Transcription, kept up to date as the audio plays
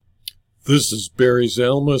This is Barry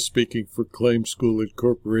Zalma speaking for Claim School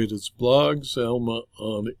Incorporated's blog, Zalma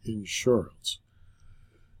on Insurance.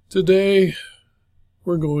 Today,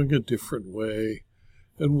 we're going a different way,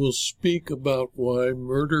 and we'll speak about why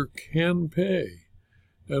murder can pay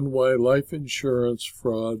and why life insurance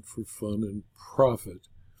fraud for fun and profit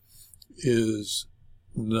is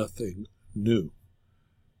nothing new.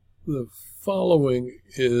 The following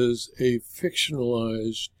is a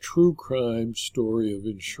fictionalized true crime story of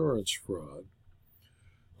insurance fraud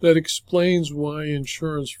that explains why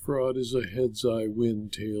insurance fraud is a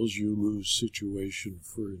heads-I-win, tails-you-lose situation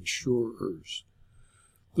for insurers.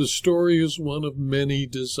 The story is one of many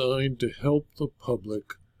designed to help the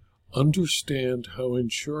public understand how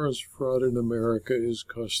insurance fraud in America is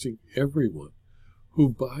costing everyone who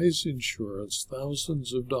buys insurance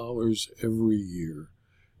thousands of dollars every year,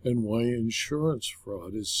 and why insurance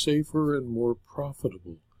fraud is safer and more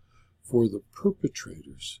profitable for the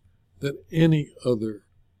perpetrators than any other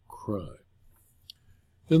crime.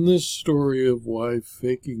 In this story of why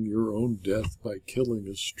faking your own death by killing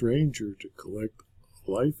a stranger to collect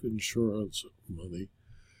life insurance money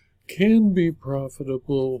can be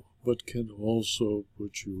profitable, but can also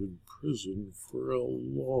put you in prison for a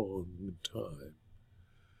long time.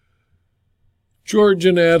 George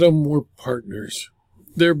and Adam were partners.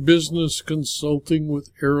 Their business consulting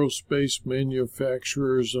with aerospace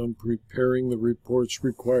manufacturers on preparing the reports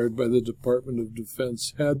required by the Department of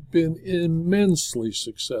Defense had been immensely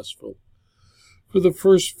successful. For the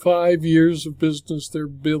first 5 years of business, their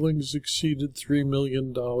billings exceeded $3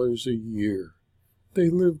 million a year. They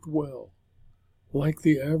lived well. Like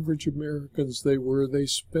the average Americans they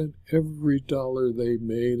spent every dollar they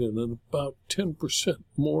made and about 10%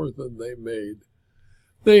 more than they made.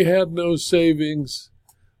 They had no savings.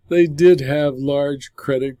 They did have large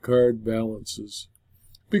credit card balances.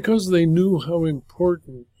 Because they knew how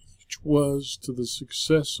important each was to the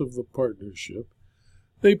success of the partnership,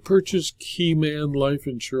 they purchased Keyman life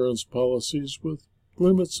insurance policies with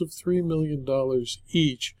limits of $3 million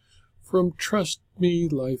each from Trust Me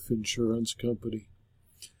Life Insurance Company.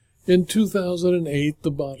 In 2008,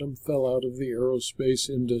 the bottom fell out of the aerospace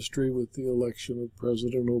industry with the election of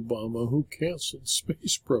President Obama, who canceled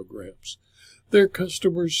space programs. Their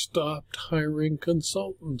customers stopped hiring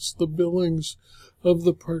consultants. The billings of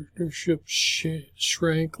the partnership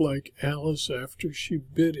shrank like Alice after she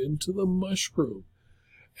bit into the mushroom.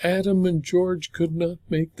 Adam and George could not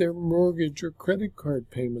make their mortgage or credit card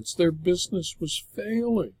payments. Their business was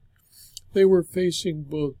failing. They were facing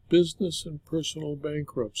both business and personal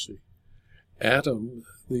bankruptcy. Adam,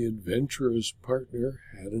 the adventurous partner,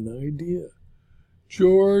 had an idea.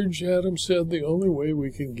 George, Adam said, the only way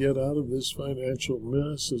we can get out of this financial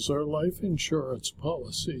mess is our life insurance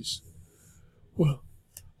policies. Well,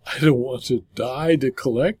 I don't want to die to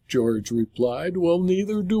collect, George replied. Well,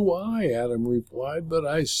 neither do I, Adam replied, but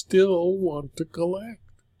I still want to collect.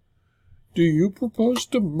 Do you propose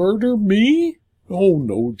to murder me? Oh,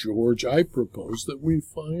 no, George, I propose that we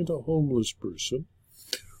find a homeless person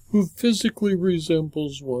who physically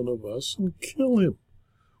resembles one of us and kill him.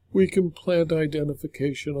 We can plant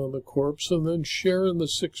identification on the corpse and then share in the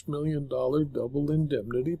 $6 million double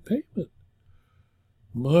indemnity payment.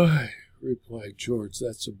 My, replied George,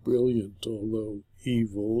 that's a brilliant, although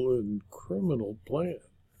evil and criminal plan.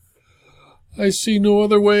 I see no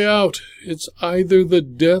other way out. It's either the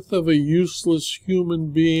death of a useless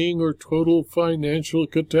human being or total financial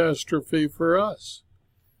catastrophe for us.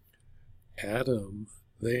 Adam,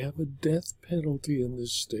 they have a death penalty in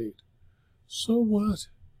this state. So what?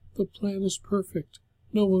 The plan is perfect.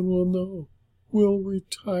 No one will know. We'll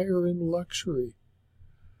retire in luxury.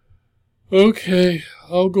 Okay,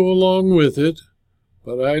 I'll go along with it,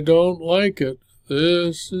 but I don't like it.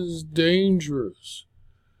 This is dangerous.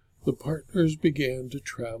 The partners began to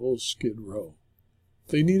travel Skid Row.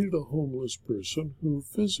 They needed a homeless person who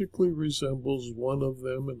physically resembles one of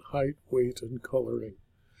them in height, weight, and coloring.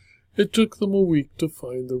 It took them a week to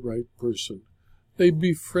find the right person. They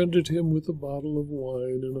befriended him with a bottle of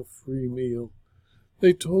wine and a free meal.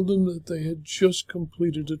 They told him that they had just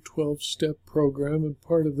completed a 12-step program, and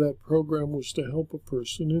part of that program was to help a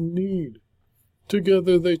person in need.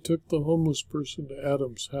 Together they took the homeless person to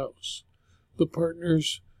Adam's house. The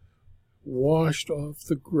partners washed off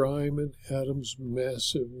the grime in Adam's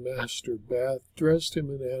massive master bath, dressed him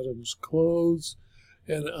in Adam's clothes,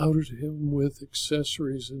 and outed him with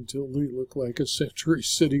accessories until he looked like a Century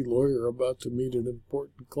City lawyer about to meet an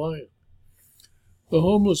important client. The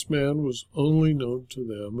homeless man was only known to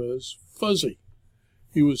them as Fuzzy.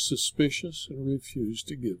 He was suspicious and refused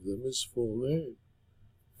to give them his full name.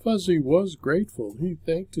 Fuzzy was grateful. He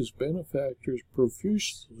thanked his benefactors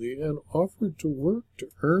profusely and offered to work to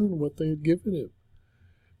earn what they had given him.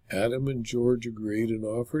 Adam and George agreed and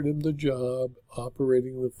offered him the job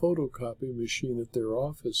operating the photocopy machine at their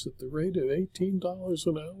office at the rate of $18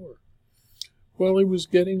 an hour. While he was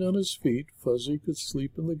getting on his feet, Fuzzy could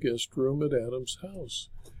sleep in the guest room at Adam's house.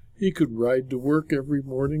 He could ride to work every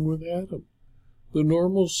morning with Adam. The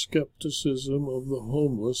normal skepticism of the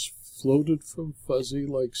homeless floated from Fuzzy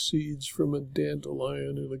like seeds from a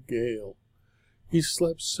dandelion in a gale. He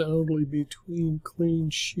slept soundly between clean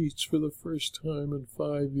sheets for the first time in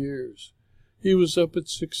 5 years. He was up at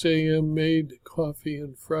 6 a.m., made coffee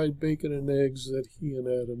and fried bacon and eggs that he and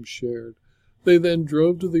Adam shared. They then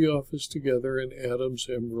drove to the office together in Adam's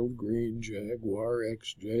emerald green Jaguar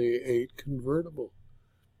XJ8 convertible.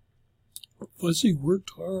 Fuzzy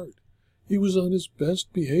worked hard. He was on his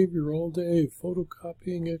best behavior all day,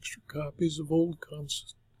 photocopying extra copies of old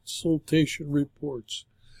consultation reports.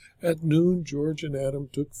 At noon, George and Adam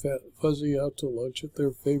took Fuzzy out to lunch at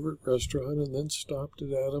their favorite restaurant and then stopped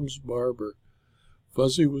at Adam's barber.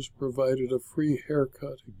 Fuzzy was provided a free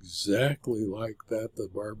haircut exactly like that the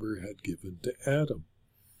barber had given to Adam.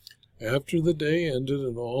 After the day ended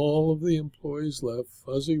and all of the employees left,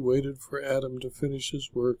 Fuzzy waited for Adam to finish his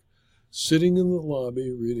work, sitting in the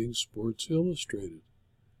lobby reading Sports Illustrated.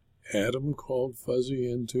 Adam called Fuzzy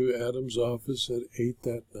into Adam's office at 8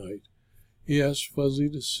 that night. He asked Fuzzy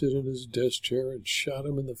to sit in his desk chair and shot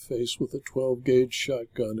him in the face with a 12-gauge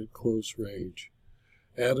shotgun at close range.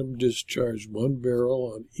 Adam discharged one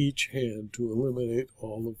barrel on each hand to eliminate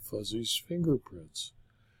all of Fuzzy's fingerprints.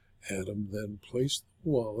 Adam then placed the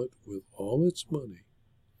wallet with all its money,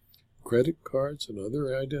 credit cards, and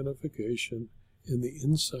other identification in the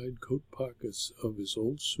inside coat pockets of his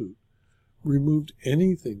old suit, removed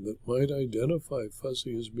anything that might identify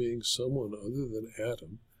Fuzzy as being someone other than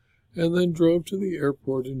Adam, and then drove to the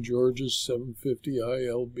airport in George's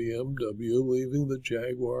 750IL BMW, leaving the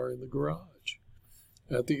Jaguar in the garage.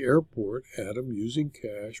 At the airport, Adam, using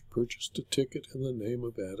cash, purchased a ticket in the name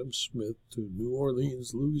of Adam Smith to New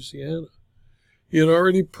Orleans, Louisiana. He had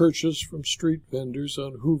already purchased from street vendors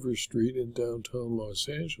on Hoover Street in downtown Los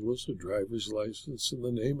Angeles a driver's license in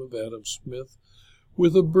the name of Adam Smith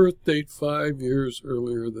with a birth date 5 years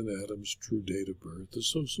earlier than Adam's true date of birth, a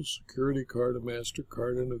Social Security card, a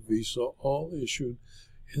MasterCard, and a Visa, all issued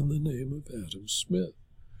in the name of Adam Smith.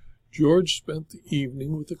 George spent the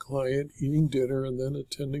evening with a client, eating dinner and then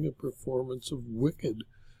attending a performance of Wicked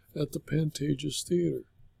at the Pantages Theater.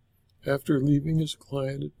 After leaving his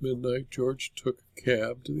client at midnight, George took a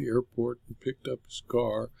cab to the airport and picked up his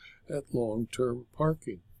car at long-term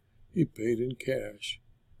parking. He paid in cash.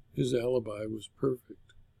 His alibi was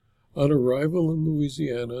perfect. On arrival in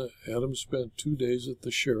Louisiana, Adam spent 2 days at the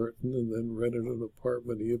Sheraton and then rented an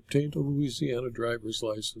apartment. He obtained a Louisiana driver's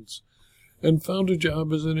license and found a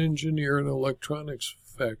job as an engineer in an electronics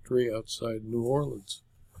factory outside New Orleans.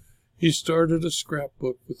 He started a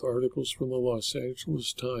scrapbook with articles from the Los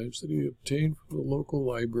Angeles Times that he obtained from the local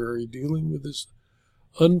library dealing with his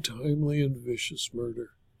untimely and vicious murder.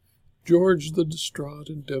 George, the distraught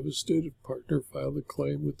and devastated partner, filed a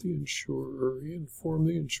claim with the insurer. He informed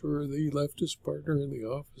the insurer that he left his partner in the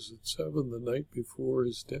office at 7 the night before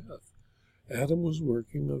his death. Adam was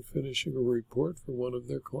working on finishing a report for one of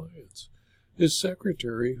their clients. His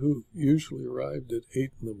secretary, who usually arrived at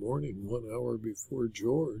 8 in the morning, 1 hour before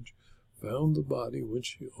George, found the body when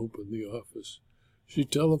she opened the office. She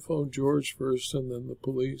telephoned George first and then the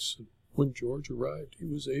police, and when George arrived, he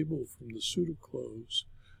was able, from the suit of clothes,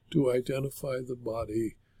 to identify the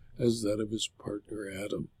body as that of his partner,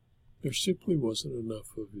 Adam. There simply wasn't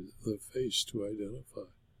enough of the face to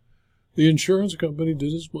identify. The insurance company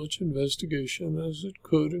did as much investigation as it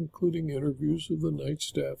could, including interviews of the night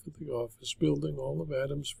staff at the office building, all of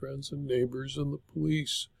Adam's friends and neighbors, and the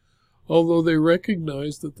police. Although they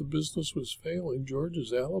recognized that the business was failing,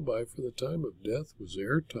 George's alibi for the time of death was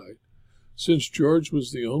airtight. Since George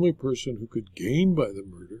was the only person who could gain by the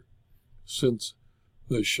murder, since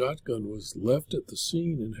the shotgun was left at the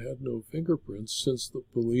scene and had no fingerprints, since the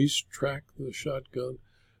police tracked the shotgun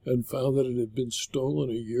and found that it had been stolen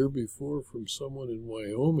a year before from someone in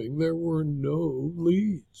Wyoming, there were no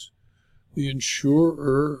leads. The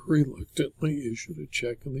insurer reluctantly issued a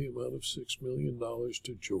check in the amount of $6 million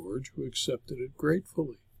to George, who accepted it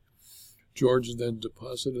gratefully. George then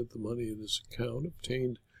deposited the money in his account,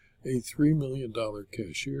 obtained a $3 million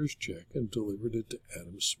cashier's check, and delivered it to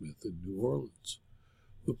Adam Smith in New Orleans.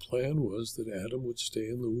 The plan was that Adam would stay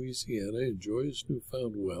in Louisiana, enjoy his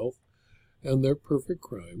newfound wealth, and their perfect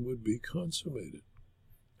crime would be consummated.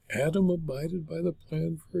 Adam abided by the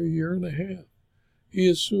plan for 1.5 years. He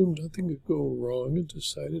assumed nothing could go wrong and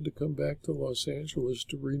decided to come back to Los Angeles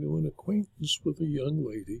to renew an acquaintance with a young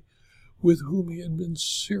lady with whom he had been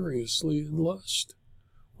seriously in lust.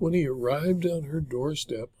 When he arrived on her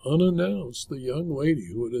doorstep unannounced, the young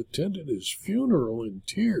lady who had attended his funeral in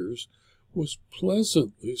tears was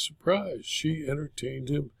pleasantly surprised. She entertained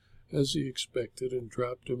him as he expected and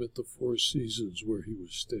dropped him at the Four Seasons where he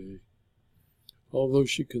was staying. Although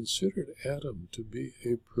she considered Adam to be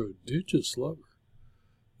a prodigious lover,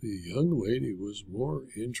 the young lady was more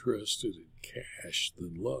interested in cash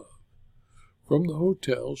than love. From the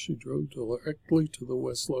hotel, she drove directly to the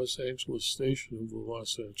West Los Angeles station of the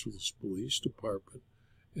Los Angeles Police Department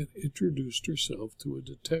and introduced herself to a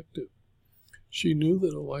detective. She knew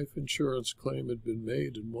that a life insurance claim had been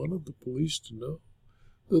made and wanted the police to know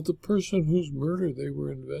that the person whose murder they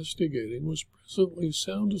were investigating was presently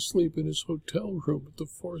sound asleep in his hotel room at the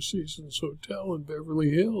Four Seasons Hotel in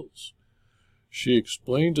Beverly Hills. She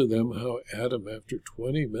explained to them how Adam, after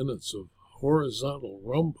 20 minutes of horizontal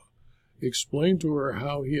rumba, explained to her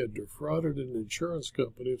how he had defrauded an insurance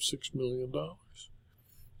company of $6 million.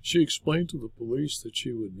 She explained to the police that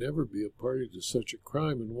she would never be a party to such a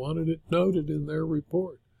crime and wanted it noted in their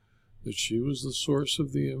report that she was the source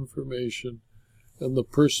of the information and the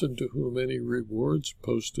person to whom any rewards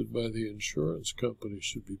posted by the insurance company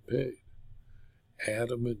should be paid.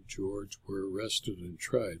 Adam and George were arrested and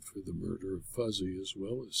tried for the murder of Fuzzy as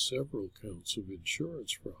well as several counts of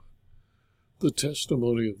insurance fraud. The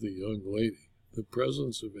testimony of the young lady, the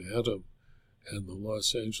presence of Adam, and the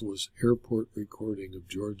Los Angeles airport recording of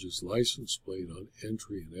George's license plate on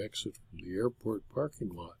entry and exit from the airport parking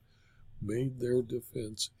lot made their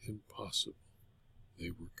defense impossible.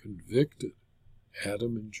 They were convicted.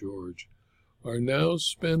 Adam and George are now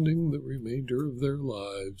spending the remainder of their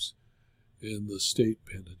lives in the state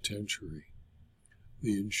penitentiary.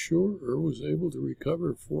 The insurer was able to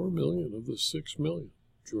recover $4 million of the $6 million.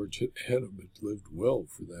 George and Adam had lived well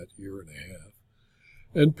for that year and a half,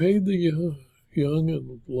 and paid the young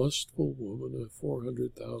and lustful woman a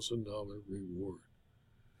 $400,000 reward.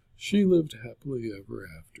 She lived happily ever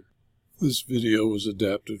after. This video was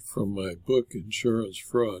adapted from my book, Insurance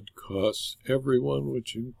Fraud Costs Everyone,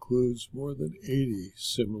 which includes more than 80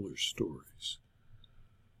 similar stories.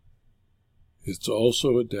 It's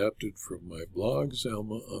also adapted from my blog,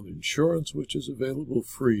 Zalma on Insurance, which is available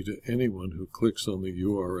free to anyone who clicks on the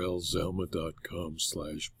URL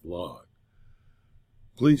zalma.com/blog.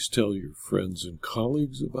 Please tell your friends and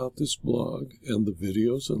colleagues about this blog and the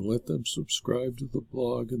videos and let them subscribe to the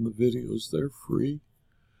blog and the videos. They're free.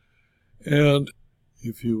 And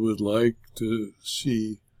if you would like to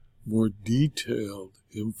see more detailed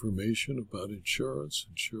information about insurance,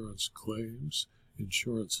 insurance claims,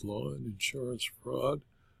 insurance law, and insurance fraud,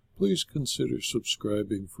 please consider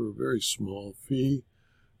subscribing for a very small fee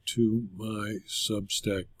to my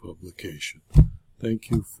Substack publication.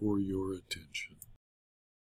 Thank you for your attention.